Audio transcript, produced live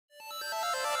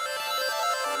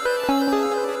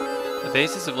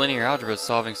basis of linear algebra is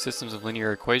solving systems of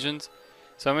linear equations.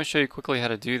 So I'm going to show you quickly how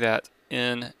to do that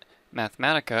in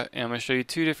Mathematica, and I'm going to show you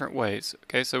two different ways.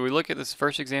 Okay, so we look at this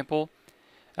first example.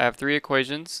 I have three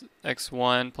equations,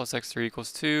 x1 plus x3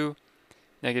 equals 2,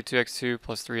 negative 2x2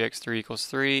 plus 3x3 equals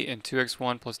 3, and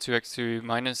 2x1 plus 2x2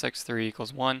 minus x3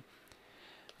 equals 1.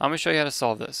 I'm going to show you how to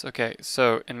solve this. Okay,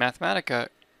 so in Mathematica,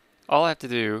 all I have to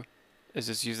do is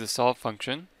just use the solve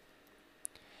function,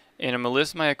 and I'm going to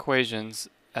list my equations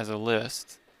as a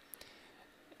list,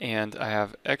 and I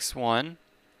have x1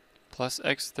 plus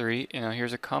x3, and now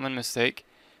here's a common mistake.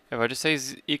 If I just say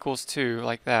equals 2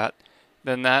 like that,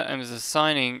 then that is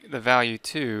assigning the value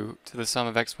 2 to the sum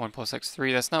of x1 plus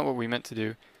x3. That's not what we meant to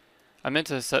do. I meant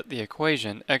to set the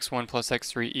equation x1 plus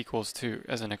x3 equals 2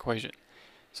 as an equation.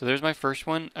 So there's my first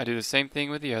one. I do the same thing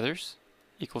with the others.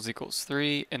 Equals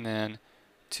 3, and then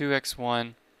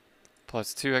 2x1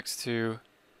 plus 2x2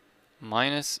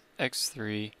 minus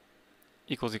x3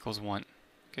 equals 1.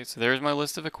 Okay, so there's my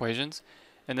list of equations.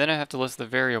 And then I have to list the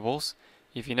variables.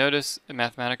 If you notice, in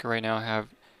Mathematica right now I have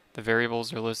the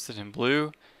variables are listed in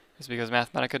blue. It's because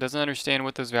Mathematica doesn't understand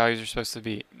what those values are supposed to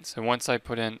be. So once I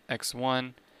put in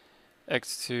x1,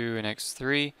 x2, and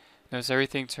x3, notice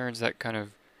everything turns that kind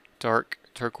of dark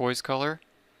turquoise color.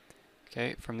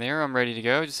 Okay, from there I'm ready to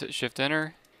go. Just hit Shift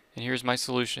Enter, and here's my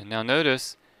solution. Now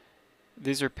notice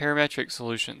these are parametric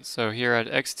solutions. So here at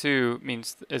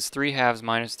x2 is 3 halves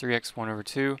minus 3x1 over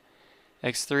 2.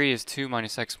 x3 is 2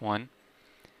 minus x1.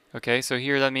 Okay, so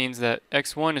here that means that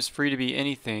x1 is free to be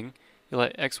anything. You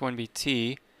let x1 be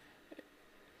t,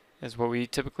 is what we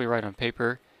typically write on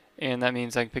paper. And that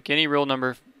means I can pick any real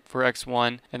number for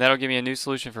x1, and that'll give me a new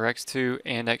solution for x2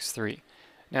 and x3.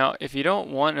 Now, if you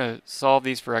don't want to solve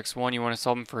these for x1, you want to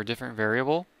solve them for a different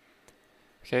variable.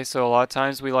 Okay, so a lot of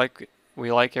times we like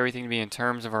everything to be in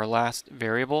terms of our last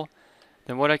variable.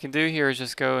 Then what I can do here is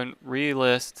just go and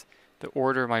relist the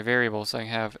order of my variables. So I can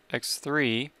have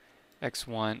x3,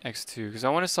 x1, x2, because I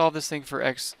want to solve this thing for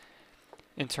x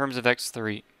in terms of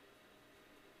x3.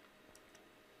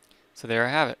 So there I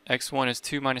have it. x1 is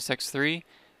 2 minus x3,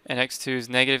 and x2 is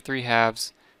negative 3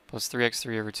 halves plus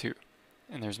 3x3 over 2.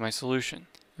 And there's my solution.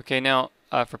 Okay, now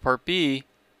for part B,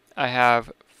 I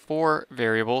have 4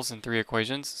 variables and 3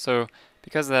 equations. So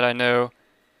because of that, I know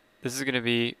this is going to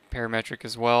be parametric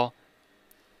as well,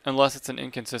 unless it's an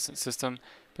inconsistent system.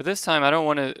 But this time I don't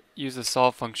want to use the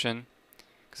solve function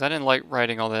because I didn't like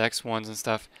writing all the x1s and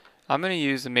stuff. I'm going to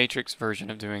use the matrix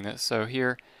version of doing this. So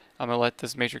here I'm going to let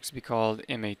this matrix be called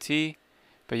MAT,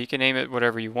 but you can name it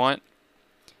whatever you want.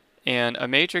 And a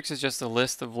matrix is just a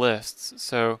list of lists.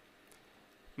 So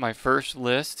my first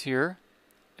list here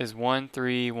is 1,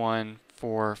 3, 1,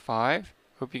 4, 5.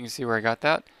 Hope you can see where I got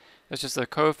that. That's just the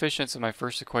coefficients of my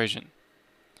first equation.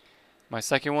 My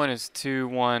second one is 2,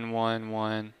 1, 1,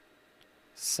 1,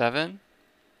 7.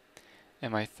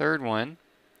 And my third one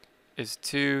is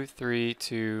 2, 3,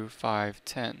 2, 5,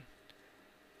 10.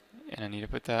 And I need to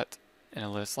put that in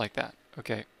a list like that.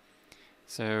 Okay.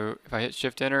 So if I hit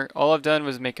Shift Enter, all I've done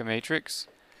was make a matrix.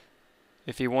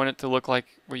 If you want it to look like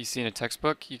what you see in a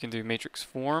textbook, you can do matrix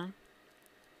form.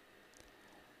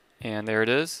 And there it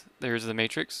is. There's the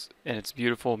matrix in its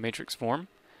beautiful matrix form.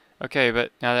 Okay,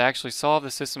 but now to actually solve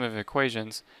the system of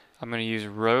equations, I'm going to use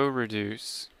row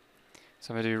reduce.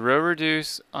 So I'm going to do row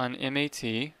reduce on MAT,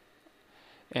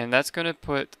 and that's going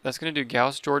to do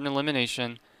Gauss-Jordan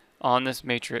elimination on this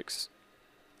matrix.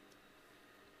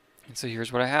 And so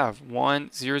here's what I have: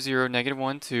 1, 0, 0, negative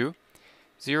 1, 2,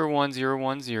 0, 1, 0,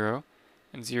 1, 0,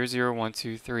 and 0, 0, 1,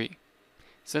 2, 3.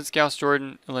 Since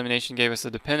Gauss-Jordan elimination gave us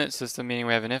a dependent system, meaning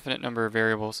we have an infinite number of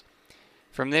variables,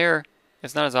 from there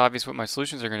it's not as obvious what my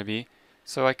solutions are going to be.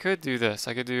 So I could do this.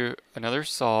 I could do another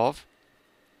solve,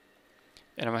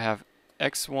 and I'm going to have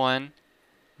x1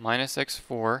 minus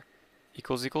x4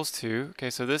 equals 2. Okay,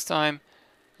 so this time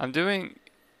I'm doing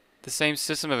the same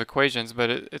system of equations, but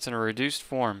it's in a reduced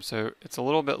form, so it's a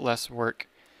little bit less work.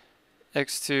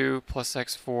 x2 plus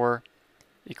x4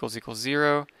 equals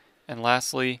 0, and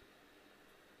lastly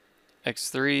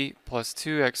x3 plus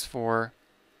 2x4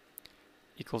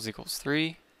 equals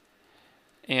 3.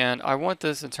 And I want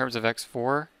this in terms of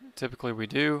x4. Typically we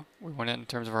do. We want it in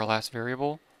terms of our last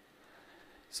variable.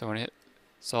 So I'm going to hit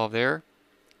solve there.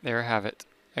 There I have it.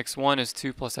 x1 is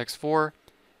 2 plus x4.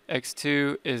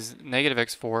 x2 is negative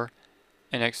x4.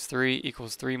 And x3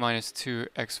 equals 3 minus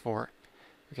 2x4.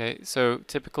 Okay, so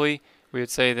typically we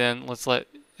would say then let's let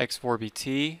x4 be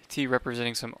t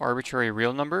representing some arbitrary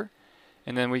real number.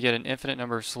 And then we get an infinite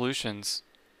number of solutions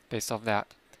based off that.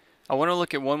 I want to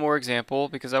look at one more example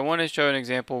because I want to show an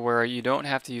example where you don't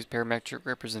have to use parametric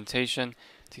representation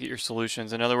to get your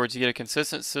solutions. In other words, you get a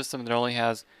consistent system that only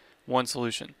has one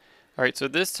solution. Alright, so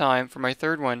this time for my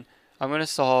third one, I'm going to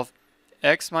solve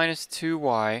x minus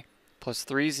 2y plus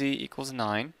 3z equals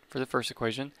 9 for the first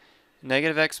equation,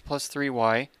 negative x plus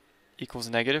 3y equals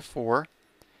negative 4,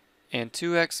 and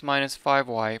 2x minus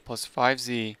 5y plus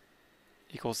 5z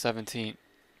equals 17.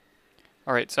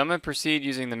 Alright, so I'm going to proceed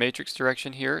using the matrix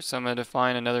direction here. So I'm going to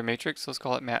define another matrix. Let's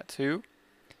call it mat2.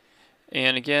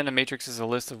 And again, a matrix is a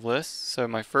list of lists. So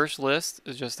my first list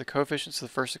is just the coefficients of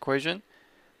the first equation.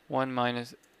 1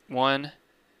 minus 1,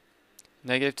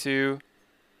 negative 2,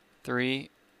 3,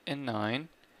 and 9.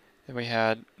 Then we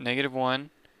had negative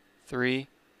 1, 3,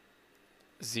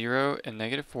 0, and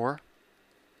negative 4.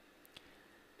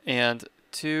 And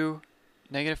 2,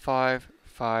 negative 5,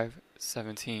 5,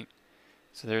 17.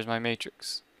 So there's my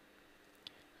matrix.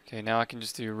 Okay, now I can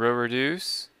just do row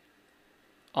reduce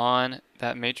on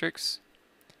that matrix.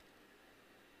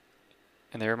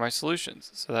 And there are my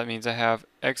solutions. So that means I have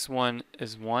x1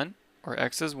 is 1, or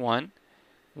x is 1,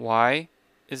 y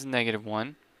is negative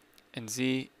 1, and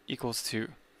z equals 2.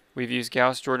 We've used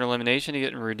Gauss-Jordan Elimination to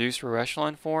get in reduced row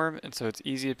echelon form, and so it's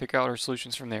easy to pick out our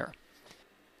solutions from there.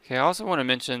 Okay, I also want to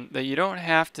mention that you don't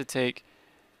have to take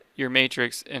your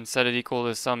matrix and set it equal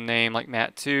to some name like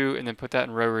mat2 and then put that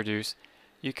in row reduce.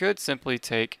 You could simply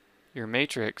take your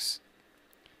matrix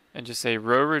and just say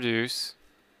row reduce,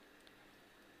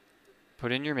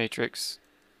 put in your matrix,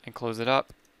 and close it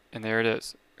up, and there it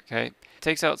is. Okay, it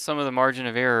takes out some of the margin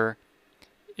of error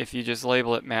if you just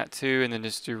label it mat2 and then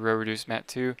just do row reduce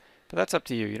mat2, but that's up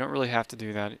to you. You don't really have to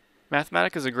do that.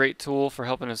 Mathematica is a great tool for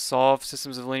helping us solve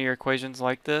systems of linear equations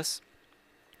like this,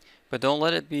 but don't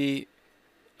let it be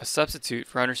a substitute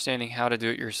for understanding how to do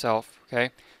it yourself.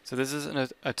 Okay, so this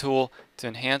isn't a tool to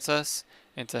enhance us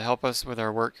and to help us with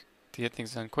our work to get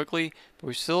things done quickly, but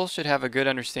we still should have a good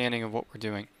understanding of what we're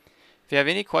doing. If you have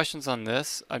any questions on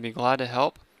this, I'd be glad to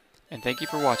help, and thank you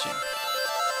for watching.